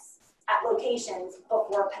sidewalks at locations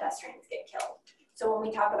before pedestrians get killed. So when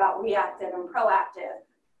we talk about reactive and proactive,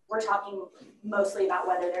 we're talking mostly about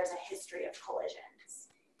whether there's a history of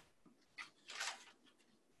collisions.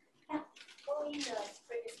 Yeah, following the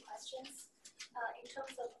previous questions, in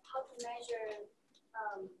terms of how to measure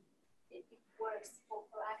if it works for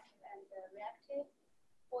proactive and reactive.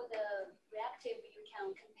 For the reactive, you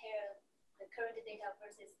can compare the current data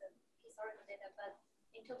versus the historical data, but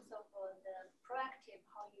in terms of the proactive,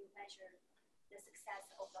 how you measure the success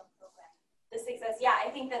of a program? The success, yeah,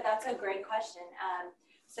 I think that's a great question.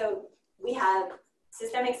 So we have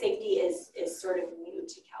systemic safety is sort of new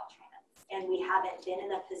to Caltrans, and we haven't been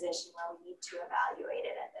in a position where we need to evaluate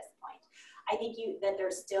it at this point. I think that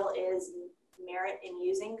there still is merit in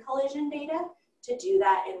using collision data to do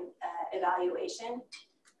that in evaluation.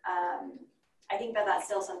 I think that's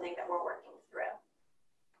still something that we're working through.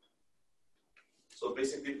 So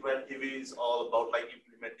basically, Plan TV is all about like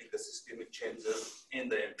implementing the systemic changes in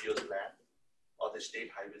the MPO's plan or the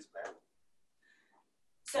state highways plan.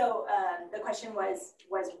 So the question was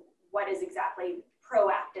what is exactly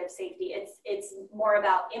proactive safety? It's more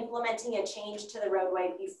about implementing a change to the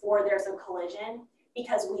roadway before there's a collision,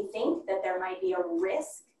 because we think that there might be a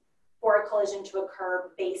risk for a collision to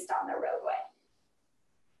occur based on the roadway.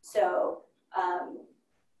 So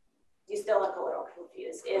you still look a little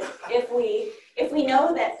confused. If we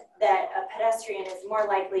know that a pedestrian is more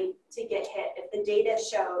likely to get hit, if the data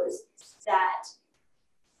shows that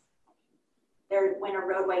when a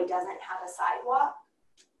roadway doesn't have a sidewalk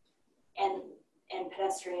and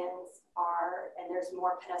pedestrians and there's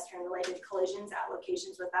more pedestrian related collisions at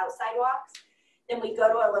locations without sidewalks, then we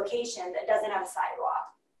go to a location that doesn't have a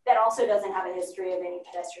sidewalk, that also doesn't have a history of any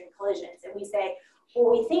pedestrian collisions. And we say, well,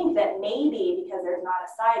 we think that maybe because there's not a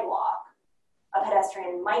sidewalk, a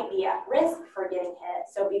pedestrian might be at risk for getting hit.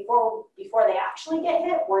 So before they actually get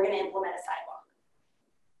hit, we're going to implement a sidewalk.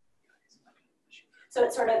 So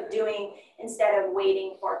it's sort of doing, instead of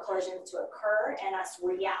waiting for collisions to occur and us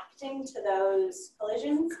reacting to those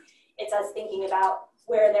collisions, it's us thinking about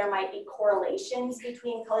where there might be correlations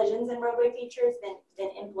between collisions and roadway features, then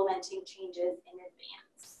implementing changes in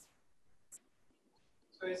advance.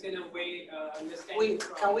 So it's in a way understanding.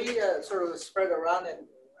 Can we sort of spread around and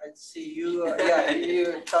I see you?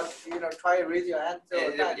 You touch, try to raise your hand.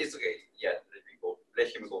 It's okay. Yeah, let me go. Let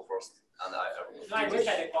him go first, and I will. No, I just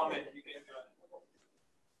had a comment. You can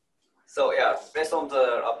So yeah, based on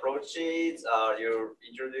the approaches you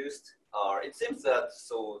introduced, it seems that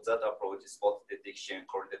that approach, spot detection,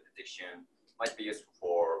 coordinate detection, might be useful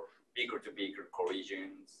for vehicle-to-vehicle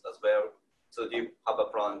collisions as well. So do you have a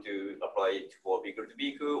plan to apply it for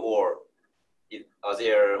vehicle-to-vehicle, or are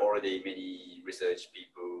there already many research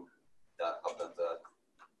people that have done that?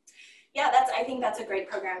 Yeah, I think that's a great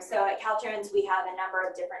program. So at Caltrans, we have a number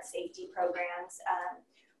of different safety programs.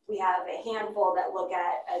 We have a handful that look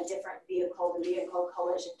at a different vehicle-to-vehicle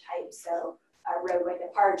collision types. So roadway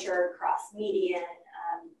departure, cross median,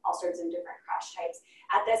 all sorts of different crash types.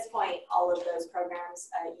 At this point, all of those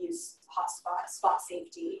programs use spot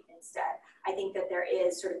safety instead. I think that there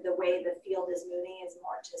is sort of the way the field is moving is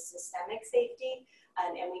more to systemic safety,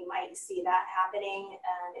 and we might see that happening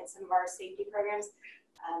in some of our safety programs.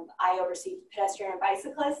 I oversee pedestrian and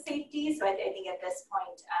bicyclist safety, so I think at this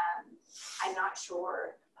point, I'm not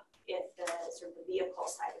sure if the sort of the vehicle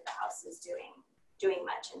side of the house is doing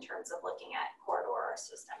much in terms of looking at corridor or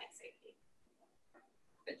systemic safety.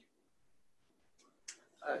 Thank you.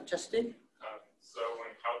 Justin? So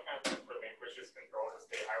when Caltrans relinquishes control of the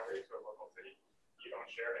state highway to a local city, you don't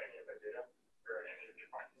share any of the data or any of the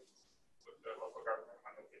findings with the local government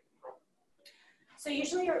on the control? So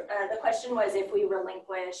usually the question was, if we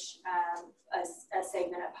relinquish a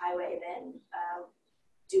segment of highway, then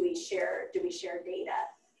do we share data?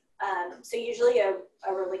 So usually a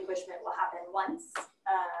relinquishment will happen once,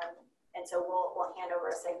 and so we'll hand over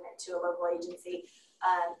a segment to a local agency,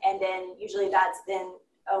 and then usually that's then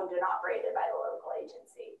owned and operated by the local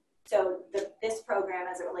agency. So this program,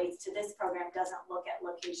 as it relates to this program, doesn't look at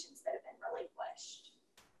locations that have been relinquished.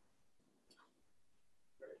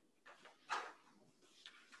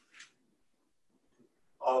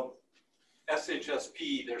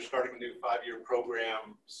 SHSP, they're starting a new 5-year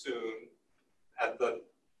program soon.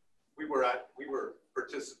 We were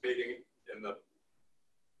participating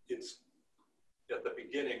at the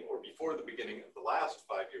beginning or before the beginning of the last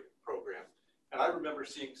 5-year program. And I remember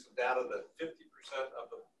seeing some data that 50% of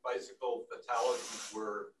the bicycle fatalities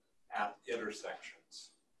were at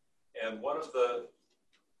intersections. And one of the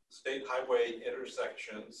state highway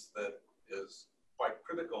intersections that is quite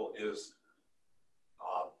critical is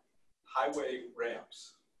highway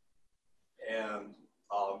ramps. And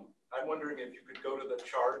I'm wondering if you could go to the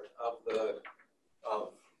chart of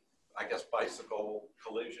I guess bicycle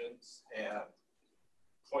collisions and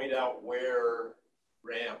point out where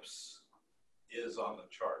ramps is on the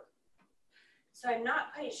chart. So I'm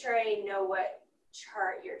not quite sure I know what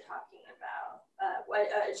chart you're talking about. What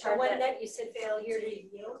chart? The one that you said failure to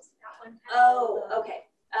yield. That one. Oh, okay.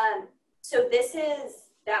 So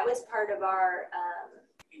that was part of our.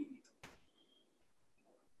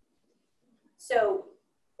 So.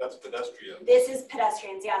 That's pedestrian. This is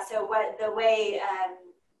pedestrians, yeah. So the way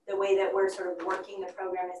that we're sort of working the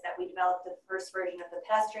program is that we developed the first version of the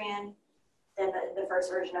pedestrian, then the first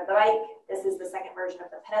version of the bike. This is the second version of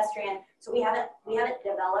the pedestrian. So we haven't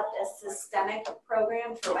developed a systemic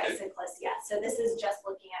program for bicyclists yet. So this is just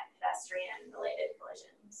looking at pedestrian related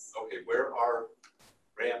collisions. Okay, where are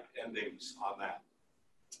ramp endings on that?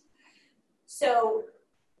 So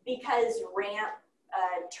because ramp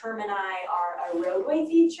termini are a roadway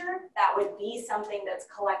feature, that would be something that's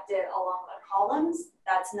collected along the columns.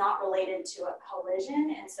 That's not related to a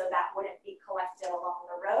collision, and so that wouldn't be collected along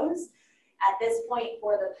the rows. At this point,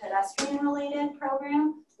 for the pedestrian-related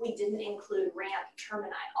program, we didn't include ramp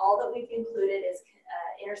termini. All that we've included is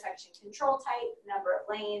intersection control type, number of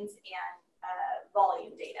lanes, and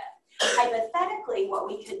volume data. Hypothetically, what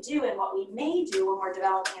we could do and what we may do when we're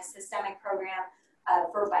developing a systemic program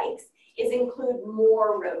for bikes is include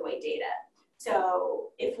more roadway data.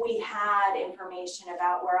 So if we had information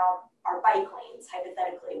about where our bike lanes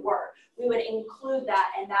hypothetically were, we would include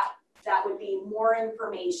that, and that would be more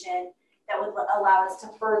information that would allow us to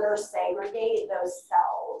further segregate those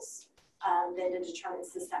cells than to determine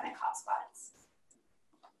systemic hotspots.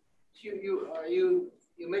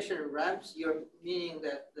 You mentioned ramps. You're meaning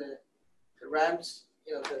that the ramps,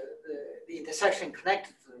 the intersection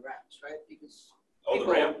connected to the ramps, right? Because the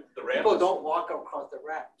ramp people don't walk across the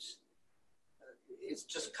ramps. It's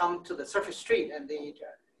just come to the surface street and they.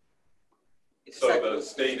 So the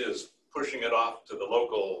state is pushing it off to the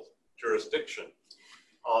local jurisdiction.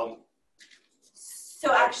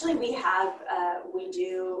 So actually, we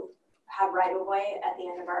do have right of way at the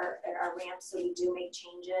end of our ramps, so we do make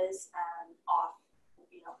changes off,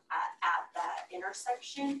 at that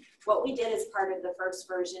intersection. What we did as part of the first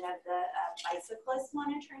version of the Bicyclist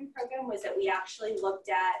monitoring program was that we actually looked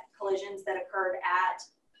at collisions that occurred at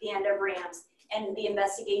the end of ramps, and the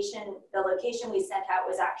investigation, the location we sent out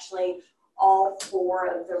was actually all 4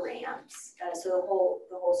 of the ramps. So the whole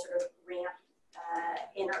sort of ramp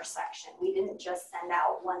intersection. We didn't just send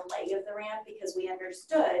out one leg of the ramp because we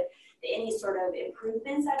understood that any sort of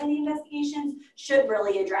improvements out of the investigations should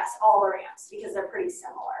really address all the ramps because they're pretty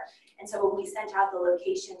similar. And so when we sent out the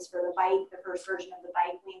locations for the bike, the first version of the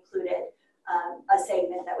bike, we included a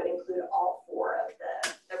segment that would include all 4 of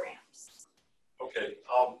the ramps. Okay.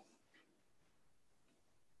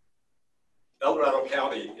 El Dorado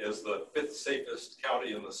County is the 5th safest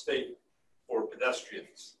county in the state for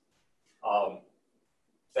pedestrians.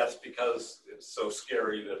 That's because it's so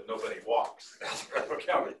scary that nobody walks in El Dorado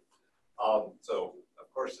County. So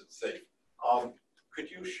of course it's safe. Could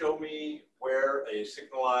you show me where a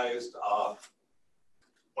signalized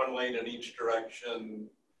 1 lane in each direction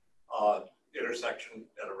intersection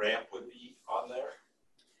at a ramp would be on there?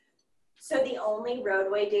 So the only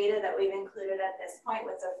roadway data that we've included at this point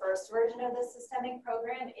with the first version of the systemic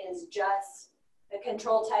program is just the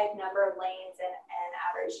control type, number of lanes, and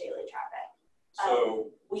average daily traffic.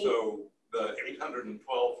 So the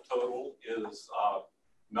 812 total is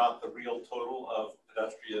not the real total of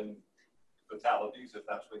pedestrian fatalities, if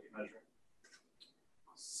that's what you're measuring?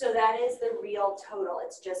 So that is the real total.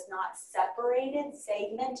 It's just not separated,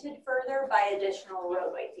 segmented further by additional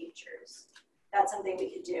roadway features. That's something we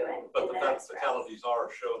could do. But the fatalities are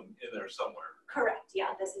shown in there somewhere. Correct.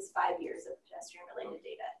 Yeah, this is 5 years of pedestrian-related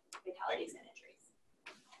data, fatalities and injuries.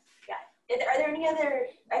 Yeah. Are there any other?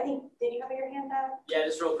 I think. Did you have your hand up? Yeah,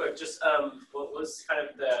 just real quick. Just what was kind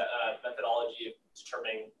of the methodology of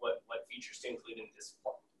determining what features to include in this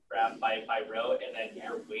graph by row, and then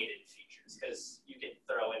your weighted features, because you can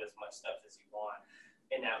throw in as much stuff as you want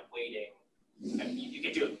in that weighting. I mean, you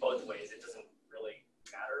can do it both ways. It doesn't really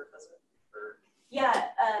matter, does it? Yeah,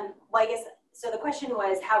 well, I guess, so the question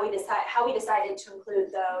was how we decided to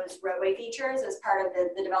include those roadway features as part of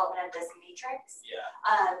the development of this matrix. Yeah.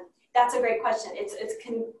 That's a great question. It's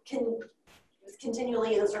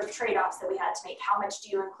continually those sort of trade-offs that we had to make. How much do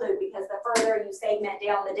you include? Because the further you segment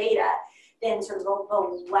down the data, then sort of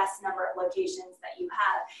the less number of locations that you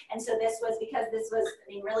have. And so this was, because this was, I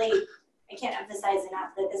mean, really, I can't emphasize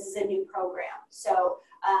enough that this is a new program. So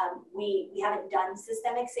we haven't done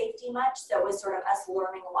systemic safety much, so it was sort of us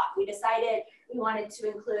learning a lot. We decided we wanted to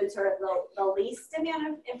include sort of the least amount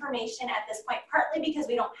of information at this point, partly because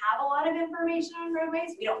we don't have a lot of information on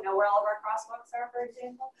roadways. We don't know where all of our crosswalks are, for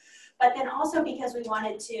example. But then also because we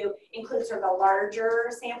wanted to include sort of a larger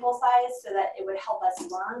sample size so that it would help us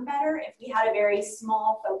learn better. If we had a very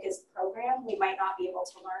small focused program, we might not be able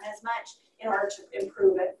to learn as much in order to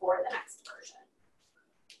improve it for the next version.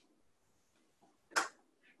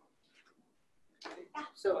 Yeah.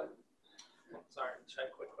 So, sorry, try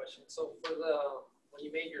a quick question. So for when you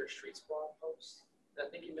made your street spot post, I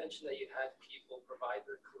think you mentioned that you had people provide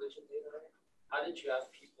their collision data, right? How did you have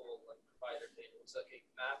people like provide their data? Was it like a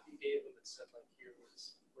map you gave them that said like here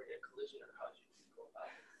was where you had collision, or how did you go about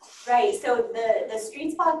it? Right, so the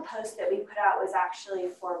street spot post that we put out was actually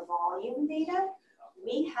for volume data.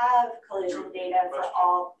 We have collision data for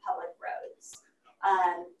all public roads.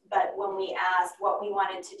 But when we asked, what we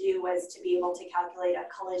wanted to do was to be able to calculate a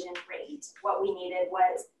collision rate. What we needed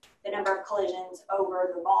was the number of collisions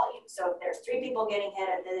over the volume. So if there's 3 people getting hit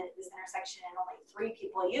at this intersection and only 3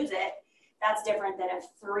 people use it, that's different than if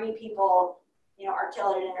 3 people, are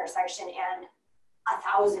killed at an intersection and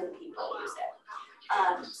 1,000 people use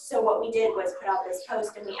it. So what we did was put out this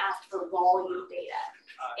post and we asked for volume data.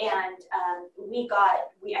 And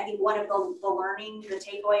I think one of the learning, the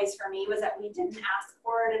takeaways for me was that we didn't ask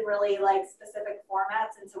for it in really like specific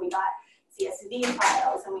formats. And so we got CSV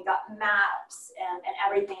files and we got maps and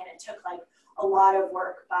everything. And it took like a lot of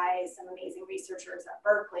work by some amazing researchers at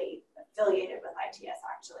Berkeley, affiliated with ITS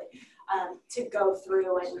actually, to go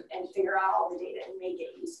through and figure out all the data and make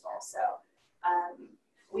it useful. So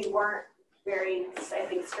we weren't very, I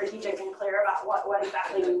think, strategic and clear about what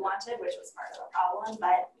exactly we wanted, which was part of the problem,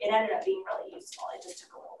 but it ended up being really useful. It just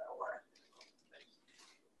took a little bit of work.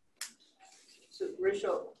 So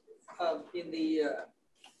Rachel, in the,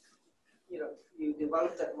 you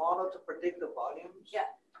developed that model to predict the volumes. Yeah.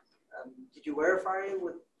 Did you verify it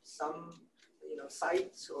with some,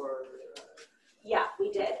 sites or? Yeah,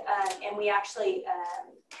 we did. And we actually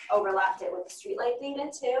overlapped it with the streetlight data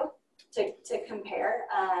too, to compare.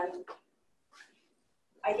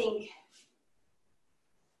 I think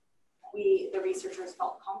the researchers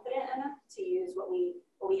felt confident enough to use what we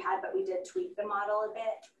had, but we did tweak the model a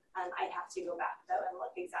bit. I'd have to go back though and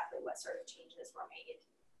look exactly what sort of changes were made.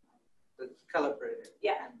 The calibrated.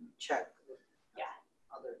 Yeah. And check with yeah.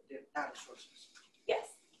 other data sources.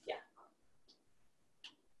 Yes. Yeah.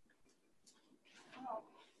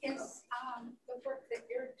 Is the work that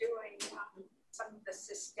you're doing, some of the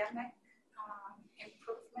systemic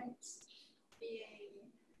improvements being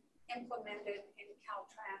implemented in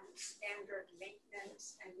Caltrans standard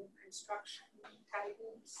maintenance and construction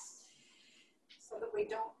guidance so that we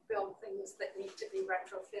don't build things that need to be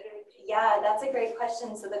retrofitted? Yeah, that's a great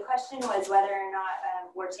question. So the question was whether or not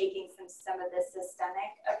we're taking some of this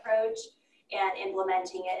systemic approach and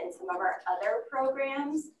implementing it in some of our other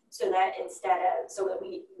programs so that so that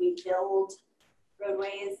we build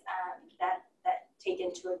roadways that take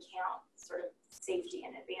into account sort of safety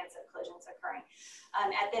in advance of collisions occurring.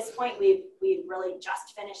 At this point, we've really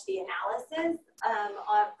just finished the analysis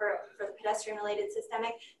for the pedestrian-related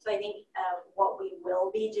systemic. So I think what we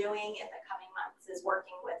will be doing in the coming months is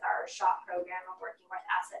working with our SHOP program and working with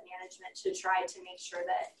asset management to try to make sure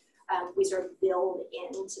that we sort of build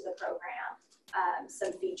into the program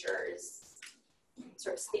some features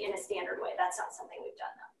sort of in a standard way. That's not something we've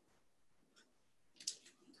done though.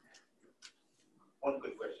 One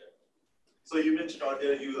quick question. So you mentioned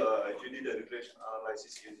earlier you did a regression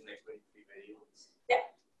analysis using like 23 variables. Yeah.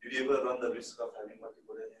 Did you ever run the risk of having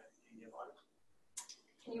multiple in your model?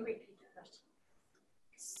 Can you repeat the question?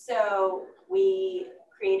 So we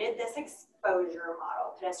created this exposure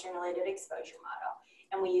model, pedestrian-related exposure model,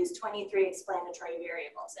 and we used 23 explanatory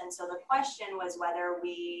variables. And so the question was whether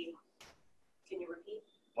we, can you repeat?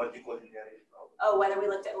 Multicollinearity. Oh, whether we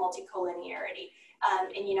looked at multicollinearity.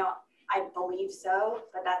 And I believe so,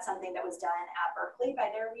 but that's something that was done at Berkeley by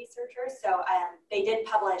their researchers. So they did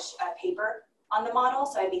publish a paper on the model,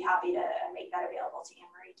 so I'd be happy to make that available to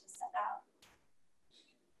Anne-Marie to send out.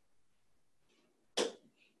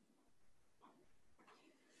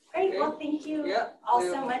 Great, well, thank you all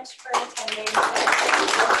so much for attending.